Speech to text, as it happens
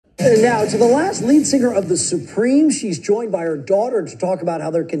Now, to the last lead singer of the Supremes, she's joined by her daughter to talk about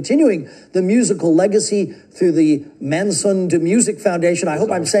how they're continuing the musical legacy through the Maison de Musique Foundation. I hope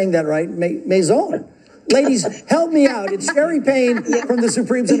I'm saying that right. Maison. Ladies, help me out. It's Scherrie Payne from the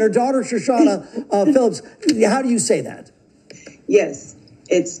Supremes and her daughter, Shoshana Phillips. How do you say that? Yes.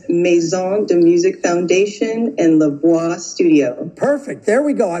 It's Maison de Musique Foundation and La Voix Studio. Perfect. There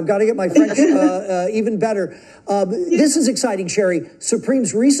we go. I've got to get my French even better. This is exciting, Scherrie.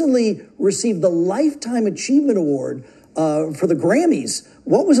 Supremes recently received the Lifetime Achievement Award for the Grammys.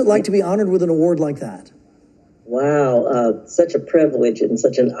 What was it like to be honored with an award like that? Wow, such a privilege and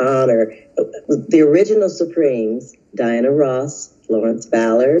such an honor. The original Supremes, Diana Ross, Florence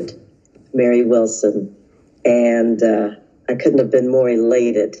Ballard, Mary Wilson, and I couldn't have been more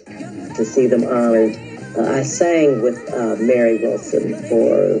elated to see them honored. I sang with Mary Wilson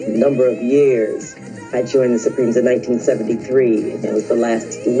for a number of years. I joined the Supremes in 1973, and I was the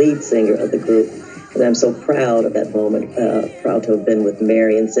last lead singer of the group. And I'm so proud of that moment, proud to have been with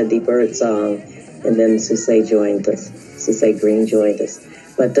Mary and Cindy Birdsong. And then Susay joined us, Susay Green joined us.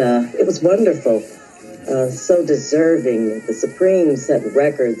 But it was wonderful, so deserving. The Supremes set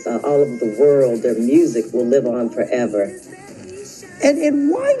records all over the world. Their music will live on forever. And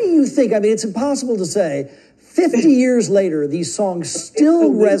why do you think, I mean, it's impossible to say, 50 years later, these songs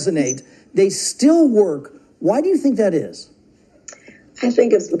still resonate, they still work. Why do you think that is? I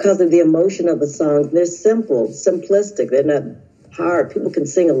think it's because of the emotion of the songs. They're simple, simplistic. They're not hard. People can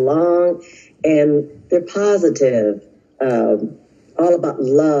sing along, and they're positive, all about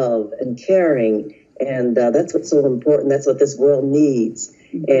love and caring. And that's what's so important. That's what this world needs.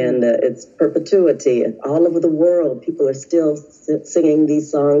 And it's perpetuity. All over the world, people are still singing these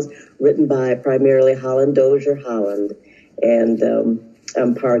songs written by primarily Holland Dozier Holland. And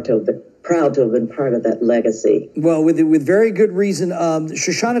I'm proud to have been part of that legacy. Well, with very good reason.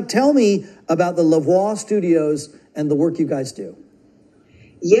 Shoshana, tell me about the La Voix Studios and the work you guys do.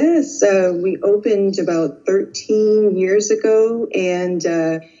 Yes, we opened about 13 years ago, and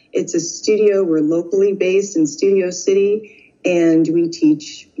it's a studio. We're locally based in Studio City. And we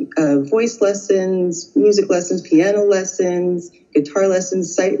teach voice lessons, music lessons, piano lessons, guitar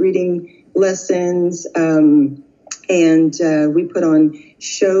lessons, sight reading lessons. And we put on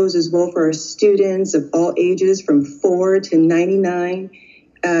shows as well for our students of all ages from 4 to 99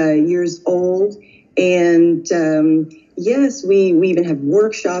 years old. And yes, we even have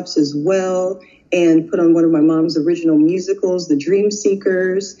workshops as well, and put on one of my mom's original musicals, The Dream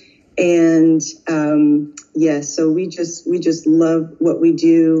Seekers. And yes, so we just love what we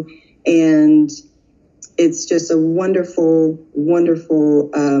do, and it's just a wonderful, wonderful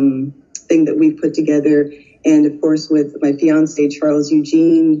thing that we've put together. And of course, with my fiance Charles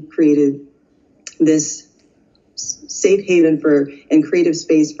Eugene, created this safe haven and creative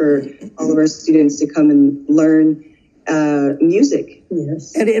space for all of our students to come and learn music.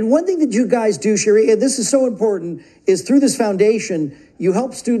 Yes. And one thing that you guys do, Scherrie, and this is so important, is through this foundation, you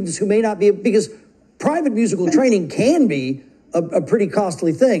help students who may not be, because private musical training can be a pretty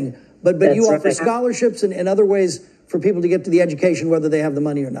costly thing, but you offer scholarships and other ways for people to get to the education, whether they have the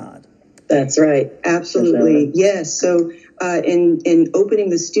money or not. That's right. Absolutely. Yes. So in opening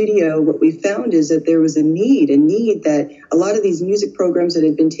the studio, what we found is that there was a need that a lot of these music programs that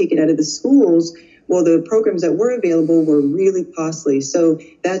had been taken out of the schools, well, the programs that were available were really costly. So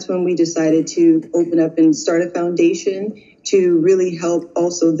that's when we decided to open up and start a foundation to really help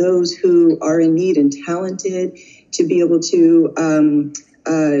also those who are in need and talented to be able to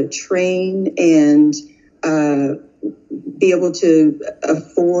train and be able to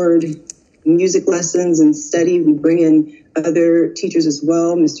afford music lessons and study. We bring in other teachers as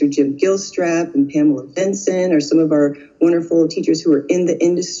well. Mr. Jim Gilstrap and Pamela Benson are some of our wonderful teachers who are in the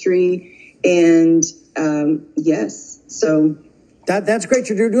industry. And yes, so that's great.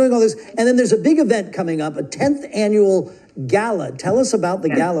 You're doing all this. And then there's a big event coming up, a 10th annual gala. Tell us about the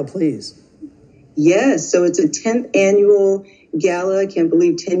gala, please. Yes, so it's a 10th annual gala. I can't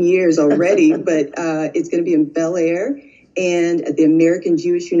believe 10 years already, but it's going to be in Bel Air and at the American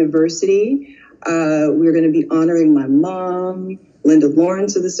Jewish University. We're going to be honoring my mom, Linda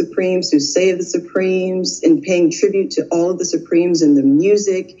Lawrence of the Supremes, Susay of the Supremes, and paying tribute to all of the Supremes and the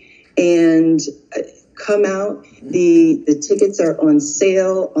music. And come out. The tickets are on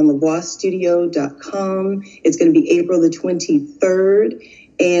sale on lavoisstudio.com. It's going to be April the 23rd.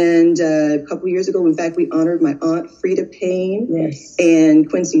 And a couple years ago, in fact, we honored my aunt, Scherrie Payne. Yes. And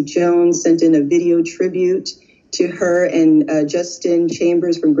Quincy Jones sent in a video tribute to her, and Justin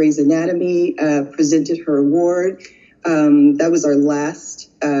Chambers from Grey's Anatomy presented her award. That was our last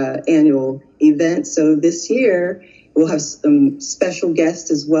annual event. So this year we'll have some special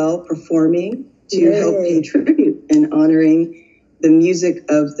guests as well performing to help pay tribute and honoring the music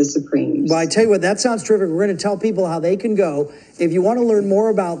of the Supremes. Well, I tell you what, that sounds terrific. We're going to tell people how they can go. If you want to learn more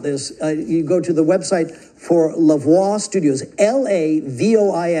about this, you go to the website for Lavoix Studios,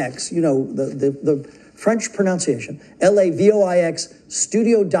 Lavoix, you know, the French pronunciation, Lavoix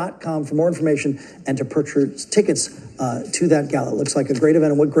studio.com for more information and to purchase tickets to that gala. It looks like a great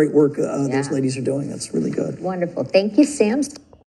event, and what great work those ladies are doing. That's really good. Wonderful. Thank you, Sam.